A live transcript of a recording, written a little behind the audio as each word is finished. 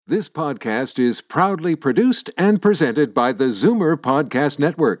This podcast is proudly produced and presented by the Zoomer Podcast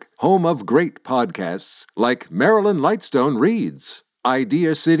Network, home of great podcasts like Marilyn Lightstone Reads,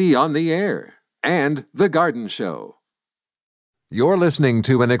 Idea City on the Air, and The Garden Show. You're listening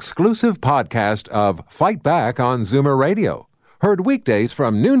to an exclusive podcast of Fight Back on Zoomer Radio, heard weekdays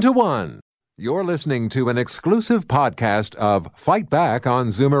from noon to 1. You're listening to an exclusive podcast of Fight Back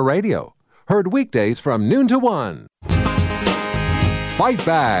on Zoomer Radio, heard weekdays from noon to 1. Fight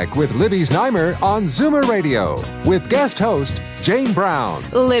Back with Libby Znaimer on Zoomer Radio with guest host Jane Brown.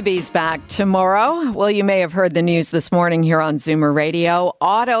 Libby's back tomorrow. Well, you may have heard the news this morning here on Zoomer Radio.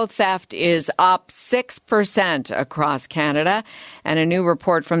 Auto theft is up 6% across Canada, and a new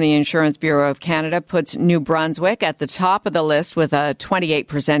report from the Insurance Bureau of Canada puts New Brunswick at the top of the list with a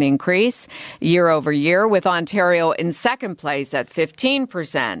 28% increase year over year, with Ontario in second place at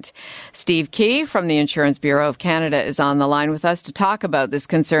 15%. Steve Key from the Insurance Bureau of Canada is on the line with us to talk about this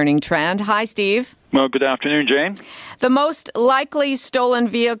concerning trend. Hi, Steve. Well, good afternoon, Jane. The most likely stolen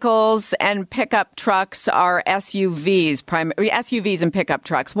vehicles and pickup trucks are SUVs and pickup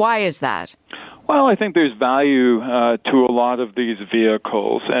trucks. Why is that? Well, I think there's value to a lot of these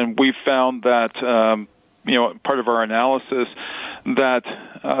vehicles, and we found that, part of our analysis, that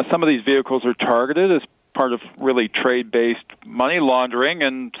some of these vehicles are targeted as part of really trade-based money laundering,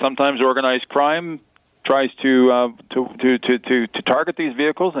 and sometimes organized crime tries to target these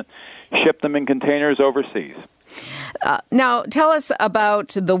vehicles and ship them in containers overseas. Now, tell us about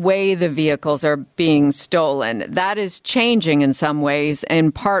the way the vehicles are being stolen. That is changing in some ways,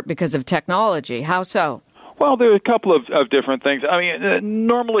 in part because of technology. How so? Well, there are a couple of different things. I mean,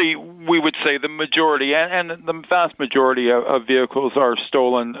 normally we would say the majority, and the vast majority of vehicles are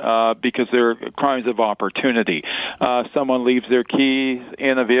stolen because they're crimes of opportunity. Someone leaves their keys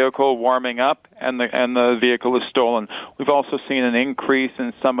in a vehicle warming up, and the vehicle is stolen. We've also seen an increase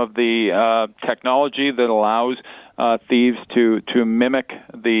in some of the technology that allows thieves to mimic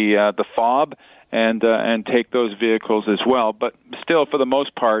the fob and take those vehicles as well. But still, for the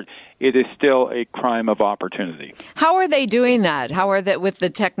most part, it is still a crime of opportunity. How are they doing that? How are they with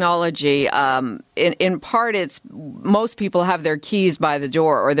the technology? In part, it's most people have their keys by the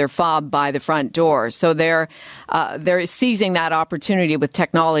door or their fob by the front door, so they're seizing that opportunity with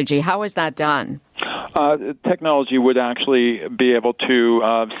technology. How is that done? Technology would actually be able to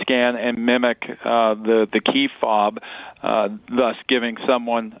scan and mimic the key fob, thus giving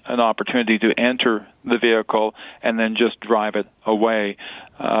someone an opportunity to enter the vehicle and then just drive it away.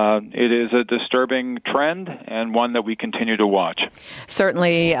 It is a disturbing trend and one that we continue to watch.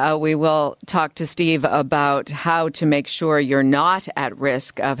 Certainly, we will talk to Steve about how to make sure you're not at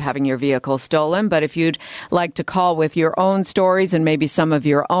risk of having your vehicle stolen. But if you'd like to call with your own stories and maybe some of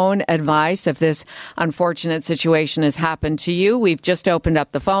your own advice, if this unfortunate situation has happened to you, we've just opened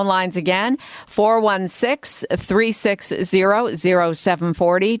up the phone lines again.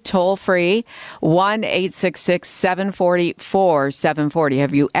 416-360-0740, toll free,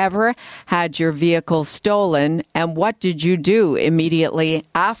 1-866-740-4740. Have you ever had your vehicle stolen, and what did you do immediately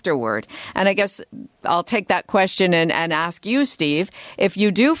afterward? And I guess I'll take that question and ask you, Steve, if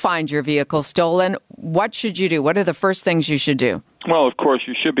you do find your vehicle stolen, what should you do? What are the first things you should do? Well, of course,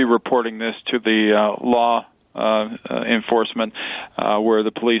 you should be reporting this to the law enforcement, where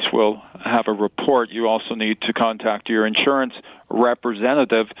the police will have a report. You also need to contact your insurance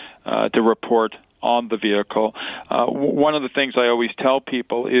representative to report on the vehicle. One of the things I always tell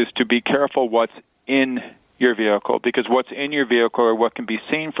people is to be careful what's in your vehicle, because what's in your vehicle or what can be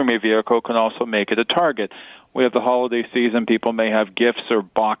seen from your vehicle can also make it a target. We have the holiday season. People may have gifts or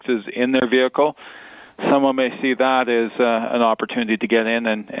boxes in their vehicle. Someone may see that as an opportunity to get in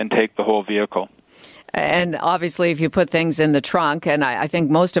and take the whole vehicle. And obviously, if you put things in the trunk, and I think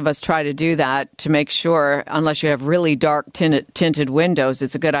most of us try to do that to make sure, unless you have really dark tinted windows,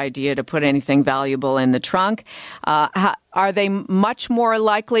 it's a good idea to put anything valuable in the trunk. Are they much more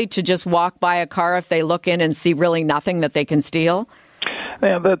likely to just walk by a car if they look in and see really nothing that they can steal?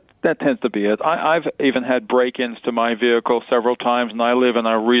 Yeah, that tends to be it. I've even had break-ins to my vehicle several times, and I live in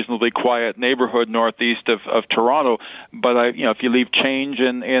a reasonably quiet neighborhood northeast of Toronto. But if you leave change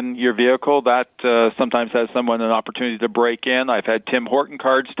in your vehicle, that sometimes has someone an opportunity to break in. I've had Tim Horton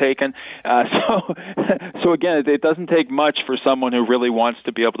cards taken. So again, it doesn't take much for someone who really wants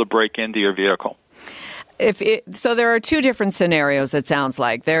to be able to break into your vehicle. So there are two different scenarios, it sounds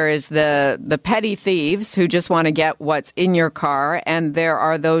like. There is the petty thieves who just want to get what's in your car, and there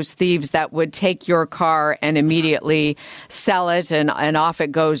are those thieves that would take your car and immediately sell it, and off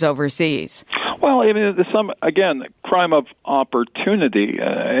it goes overseas. Well, I mean, crime of opportunity.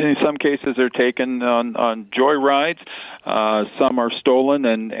 In some cases, they're taken on joyrides. Some are stolen,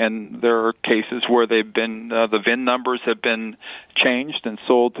 and there are cases where they've been the VIN numbers have been changed and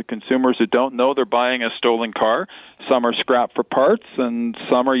sold to consumers who don't know they're buying a stolen car. Some are scrapped for parts, and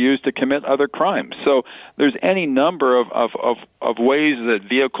some are used to commit other crimes. So there's any number of ways that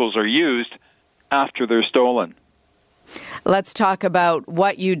vehicles are used after they're stolen. Let's talk about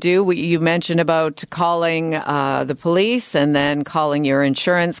what you do. You mentioned about calling the police and then calling your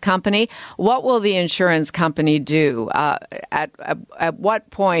insurance company. What will the insurance company do? At what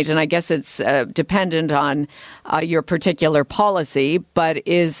point, and I guess it's dependent on your particular policy, but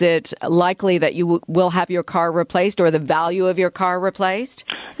is it likely that you will have your car replaced or the value of your car replaced?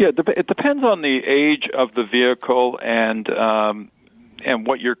 Yeah, it depends on the age of the vehicle and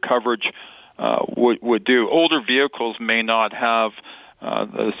what your coverage would do. Older vehicles may not have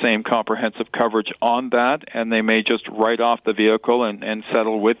the same comprehensive coverage on that, and they may just write off the vehicle and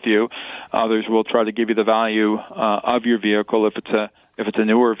settle with you. Others will try to give you the value of your vehicle if it's a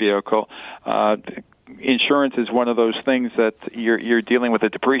newer vehicle. Insurance is one of those things that you're dealing with a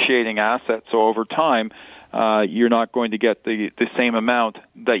depreciating asset, so over time you're not going to get the same amount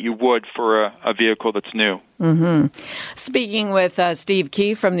that you would for a vehicle that's new. Mm-hmm. Speaking with Steve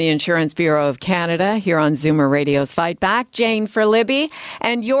Key from the Insurance Bureau of Canada here on Zoomer Radio's Fight Back, Jane for Libby,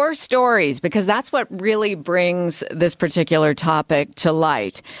 and your stories, because that's what really brings this particular topic to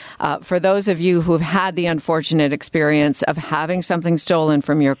light. For those of you who've had the unfortunate experience of having something stolen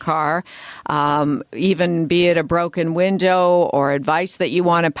from your car, even be it a broken window or advice that you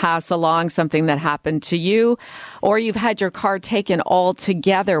want to pass along, something that happened to you, or you've had your car taken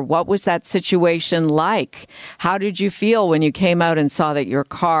altogether. What was that situation like? How did you feel when you came out and saw that your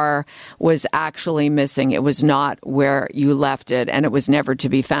car was actually missing? It was not where you left it, and it was never to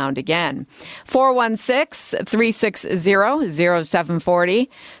be found again. 416-360-0740.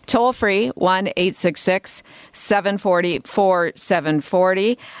 Toll free,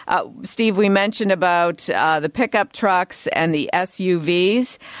 1-866-740-4740. Steve, we mentioned about the pickup trucks and the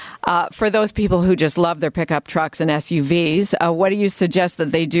SUVs. For those people who just love their pickup trucks and SUVs, what do you suggest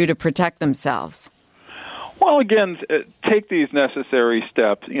that they do to protect themselves? Well, again, take these necessary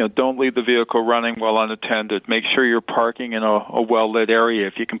steps. Don't leave the vehicle running while unattended. Make sure you're parking in a well-lit area.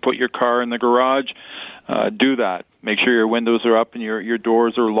 If you can put your car in the garage, do that. Make sure your windows are up and your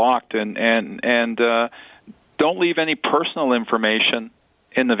doors are locked, and don't leave any personal information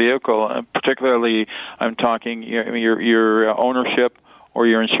in the vehicle. Particularly, I'm talking your ownership or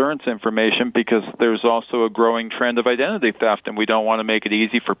your insurance information, because there's also a growing trend of identity theft, and we don't want to make it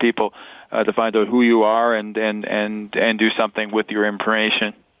easy for people to find out who you are and do something with your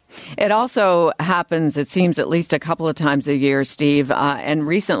information. It also happens, it seems, at least a couple of times a year, Steve, and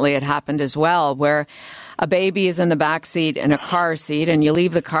recently it happened as well, where a baby is in the back seat in a car seat and you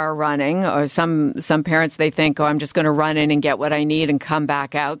leave the car running, or some parents, they think, I'm just going to run in and get what I need and come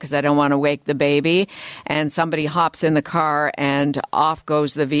back out because I don't want to wake the baby, and somebody hops in the car and off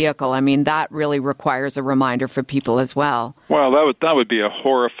goes the vehicle. I mean, that really requires a reminder for people as well. Well, that would be a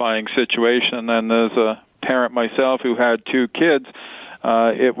horrifying situation, and as a parent myself who had two kids,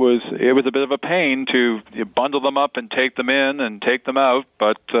 it was a bit of a pain to bundle them up and take them in and take them out,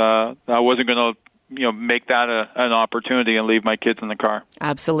 but I wasn't going to make that an opportunity and leave my kids in the car.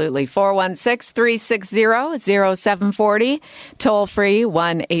 Absolutely. 416-360-0740. Toll free,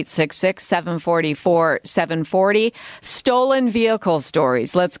 1-866-740-4740. Stolen vehicle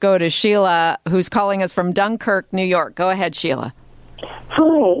stories. Let's go to Sheila, who's calling us from Dunkirk, New York. Go ahead, Sheila.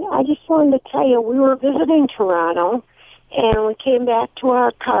 Hi. I just wanted to tell you, we were visiting Toronto, and we came back to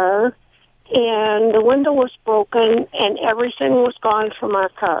our car, and the window was broken, and everything was gone from our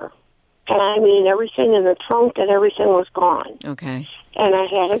car. And I mean, everything in the trunk and everything was gone. Okay. And I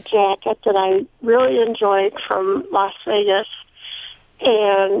had a jacket that I really enjoyed from Las Vegas.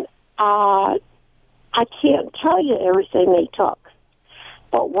 And I can't tell you everything they took.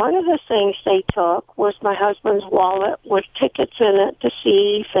 But one of the things they took was my husband's wallet with tickets in it to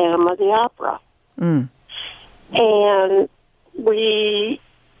see Phantom of the Opera. Mm. And we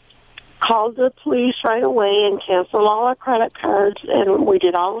called the police right away and canceled all our credit cards, and we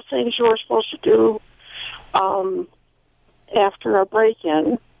did all the things you were supposed to do after a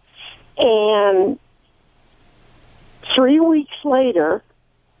break-in. And 3 weeks later,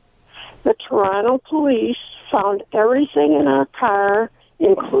 the Toronto police found everything in our car,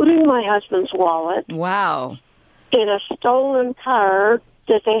 including my husband's wallet. Wow. In a stolen car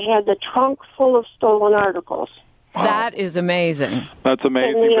that they had the trunk full of stolen articles. Wow. That is amazing. That's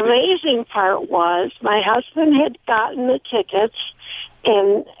amazing. And the amazing part was my husband had gotten the tickets,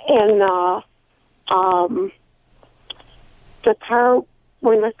 and the car,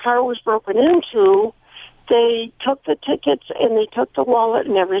 when the car was broken into, they took the tickets and they took the wallet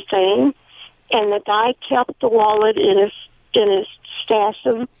and everything, and the guy kept the wallet in his stash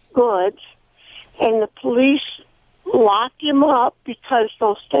of goods, and the police locked him up because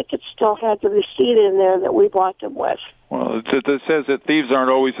those tickets still had the receipt in there that we bought them with. Well, it says that thieves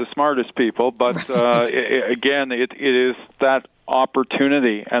aren't always the smartest people, but again, it is that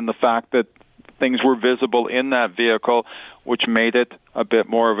opportunity and the fact that things were visible in that vehicle, which made it a bit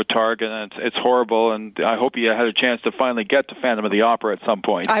more of a target, and it's horrible, and I hope you had a chance to finally get to Phantom of the Opera at some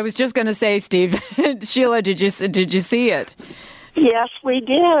point. I was just going to say, Steve, Sheila, did you see it? Yes, we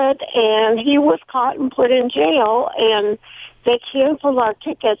did, and he was caught and put in jail, and they canceled our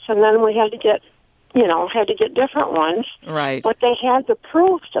tickets, and then we had to get different ones. Right. But they had the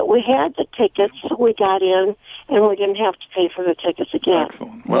proof that we had the tickets, so we got in, and we didn't have to pay for the tickets again.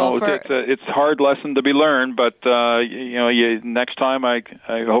 Excellent. Well, it's a hard lesson to be learned, but next time I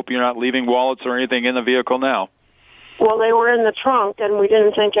hope you're not leaving wallets or anything in the vehicle now. Well, they were in the trunk, and we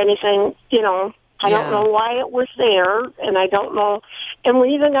didn't think anything, I don't know why it was there, and I don't know. And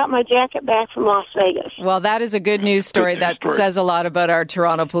we even got my jacket back from Las Vegas. Well, that is a good news story. Says a lot about our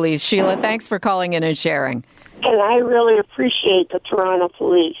Toronto police. Sheila, thanks for calling in and sharing. And I really appreciate the Toronto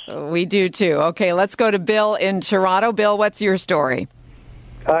police. We do, too. Okay, let's go to Bill in Toronto. Bill, what's your story?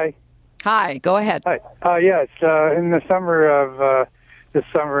 Hi. Hi, go ahead. Hi. Yes, in the summer of this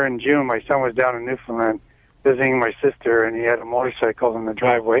summer in June, my son was down in Newfoundland visiting my sister, and he had a motorcycle in the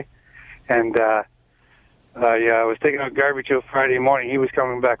driveway. And I was taking out garbage out Friday morning. He was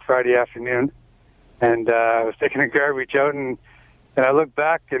coming back Friday afternoon, and I was taking the garbage out, and I looked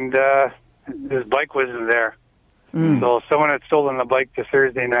back, and his bike wasn't there. So someone had stolen the bike the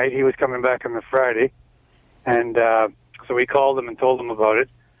Thursday night. He was coming back on the Friday, and so we called him and told him about it.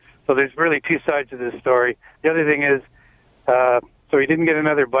 So there's really two sides to this story. The other thing is, so he didn't get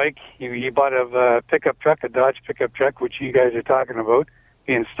another bike. He bought a pickup truck, a Dodge pickup truck, which you guys are talking about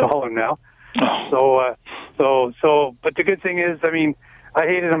being stolen now. But the good thing is, I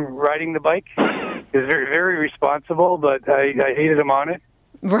hated him riding the bike. He was very, very responsible, but I hated him on it.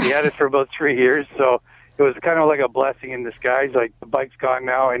 Right. He had it for about 3 years, so it was kind of like a blessing in disguise. Like, the bike's gone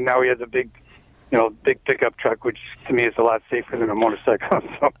now, and now he has a big pickup truck, which to me is a lot safer than a motorcycle.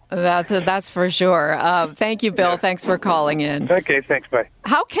 So. That's for sure. Thank you, Bill. Yeah. Thanks for calling in. Okay, thanks. Bye.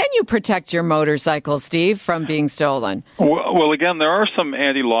 How can you protect your motorcycle, Steve, from being stolen? Well, again, there are some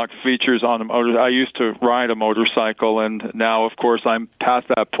anti-lock features on a motor. I used to ride a motorcycle, and now, of course, I'm past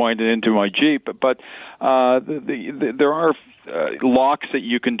that point and into my Jeep. But there are locks that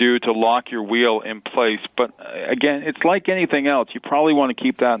you can do to lock your wheel in place. But again, it's like anything else. You probably want to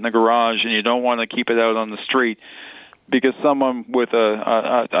keep that in the garage, and you don't want to keep it out on the street, because someone with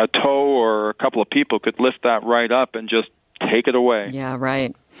a tow or a couple of people could lift that right up and just take it away. Yeah,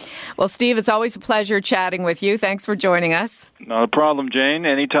 right. Well, Steve, it's always a pleasure chatting with you. Thanks for joining us. Not a problem, Jane.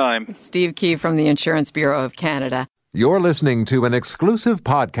 Anytime. Steve Key from the Insurance Bureau of Canada. You're listening to an exclusive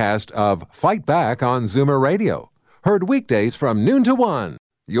podcast of Fight Back on Zoomer Radio. Heard weekdays from noon to 1.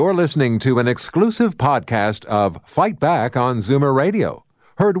 You're listening to an exclusive podcast of Fight Back on Zoomer Radio.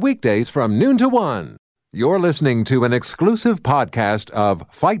 Heard weekdays from noon to 1. You're listening to an exclusive podcast of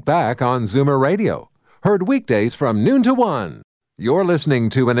Fight Back on Zoomer Radio. Heard weekdays from noon to 1. You're listening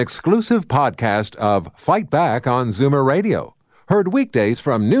to an exclusive podcast of Fight Back on Zoomer Radio. Heard weekdays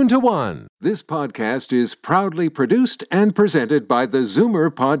from noon to 1. This podcast is proudly produced and presented by the Zoomer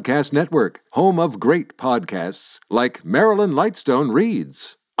Podcast Network, home of great podcasts like Marilyn Lightstone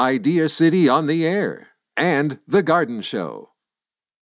Reads, Idea City on the Air, and The Garden Show.